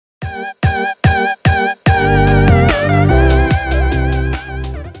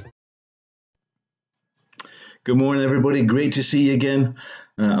Good morning, everybody. Great to see you again.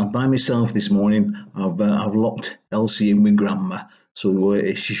 I'm by myself this morning. I've locked Elsie in with Grandma, so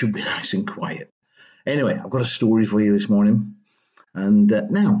she should be nice and quiet. Anyway, I've got a story for you this morning. And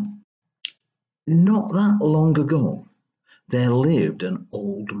now, not that long ago, there lived an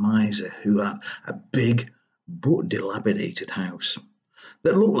old miser who had a big but dilapidated house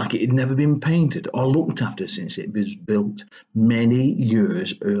that looked like it had never been painted or looked after since it was built many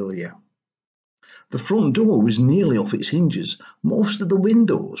years earlier. The front door was nearly off its hinges. Most of the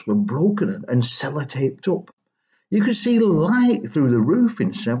windows were broken and sellotaped up. You could see light through the roof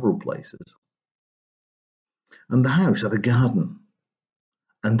in several places. And the house had a garden,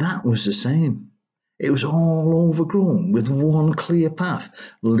 and that was the same. It was all overgrown with one clear path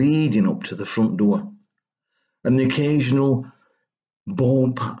leading up to the front door, and the occasional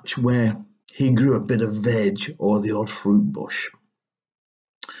bald patch where he grew a bit of veg or the odd fruit bush.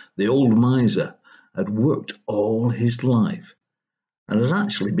 The old miser had worked all his life and had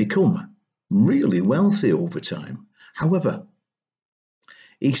actually become really wealthy over time. However,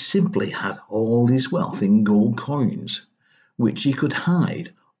 he simply had all his wealth in gold coins, which he could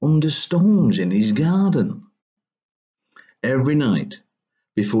hide under stones in his garden. Every night,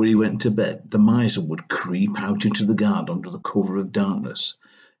 before he went to bed, the miser would creep out into the garden under the cover of darkness,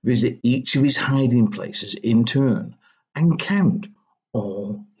 visit each of his hiding places in turn, and count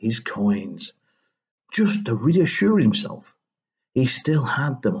all his coins, just to reassure himself he still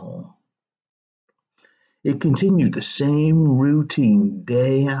had them all. He continued the same routine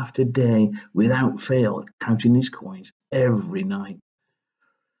day after day without fail, counting his coins every night.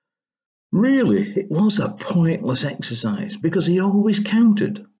 Really, it was a pointless exercise because he always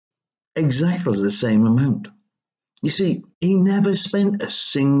counted exactly the same amount. You see, he never spent a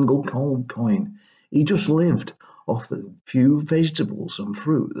single gold coin. He just lived off the few vegetables and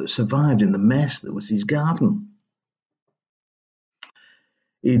fruit that survived in the mess that was his garden.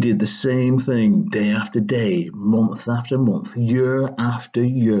 He did the same thing day after day, month after month, year after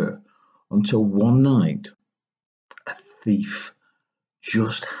year, until one night a thief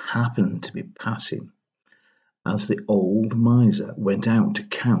just happened to be passing as the old miser went out to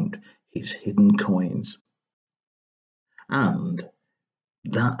count his hidden coins. And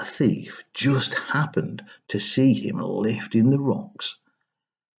that thief just happened to see him lifting the rocks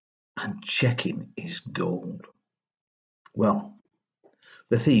and checking his gold. Well,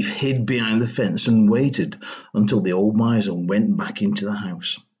 the thief hid behind the fence and waited until the old miser went back into the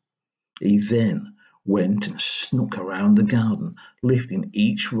house. He then went and snuck around the garden, lifting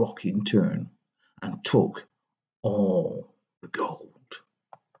each rock in turn, and took all the gold.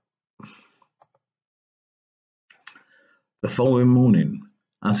 The following morning,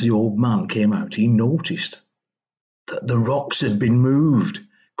 as the old man came out, he noticed that the rocks had been moved.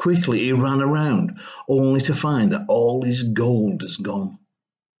 Quickly he ran around, only to find that all his gold was gone.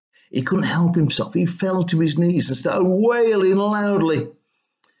 He couldn't help himself. He fell to his knees and started wailing loudly.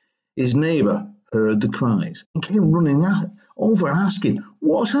 His neighbour heard the cries and came running over asking,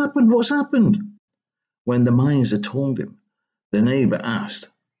 "What's happened? What's happened?" When the miser told him, the neighbour asked,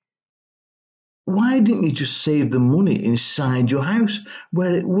 "Why didn't you just save the money inside your house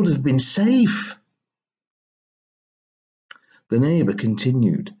where it would have been safe?" The neighbour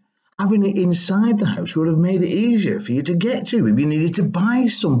continued, "Having it inside the house would have made it easier for you to get to if you needed to buy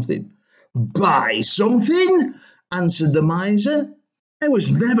something." "Buy something?" answered the miser. "I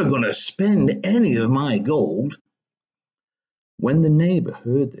was never going to spend any of my gold." When the neighbour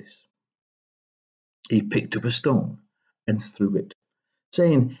heard this, he picked up a stone and threw it,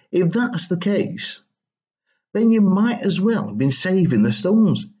 saying, "If that's the case, then you might as well have been saving the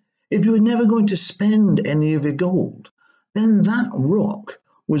stones. If you were never going to spend any of your gold, then that rock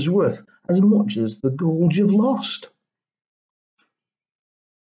was worth as much as the gold you've lost."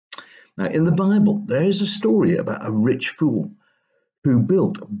 Now, in the Bible, there is a story about a rich fool who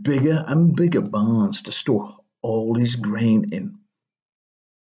built bigger and bigger barns to store all his grain in,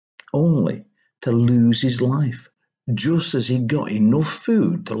 only to lose his life just as he got enough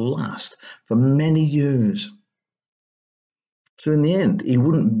food to last for many years. So in the end, he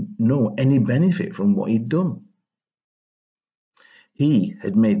wouldn't know any benefit from what he'd done. He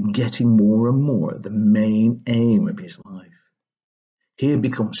had made getting more and more the main aim of his life. He had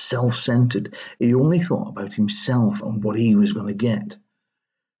become self-centered. He only thought about himself and what he was going to get.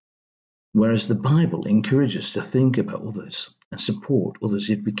 Whereas the Bible encourages us to think about others and support others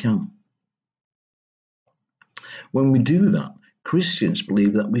if we can. When we do that, Christians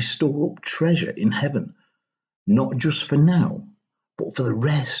believe that we store up treasure in heaven, not just for now, but for the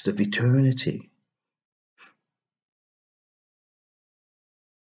rest of eternity.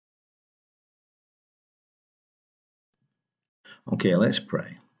 Okay, let's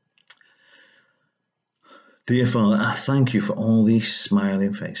pray. Dear Father, I thank you for all these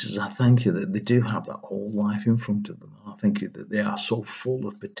smiling faces. I thank you that they do have that whole life in front of them. I thank you that they are so full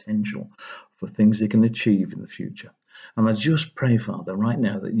of potential for things they can achieve in the future. And I just pray, Father, right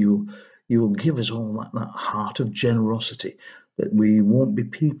now that you'll give us all that heart of generosity, that we won't be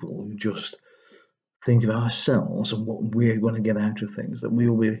people who just think of ourselves and what we're going to get out of things, that we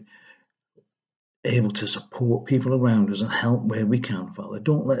will be able to support people around us and help where we can, Father.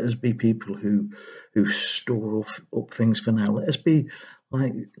 Don't let us be people who store up things for now. Let us be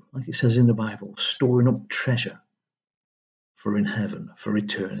like it says in the Bible, storing up treasure for in heaven, for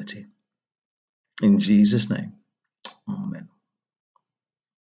eternity. In Jesus' name, amen.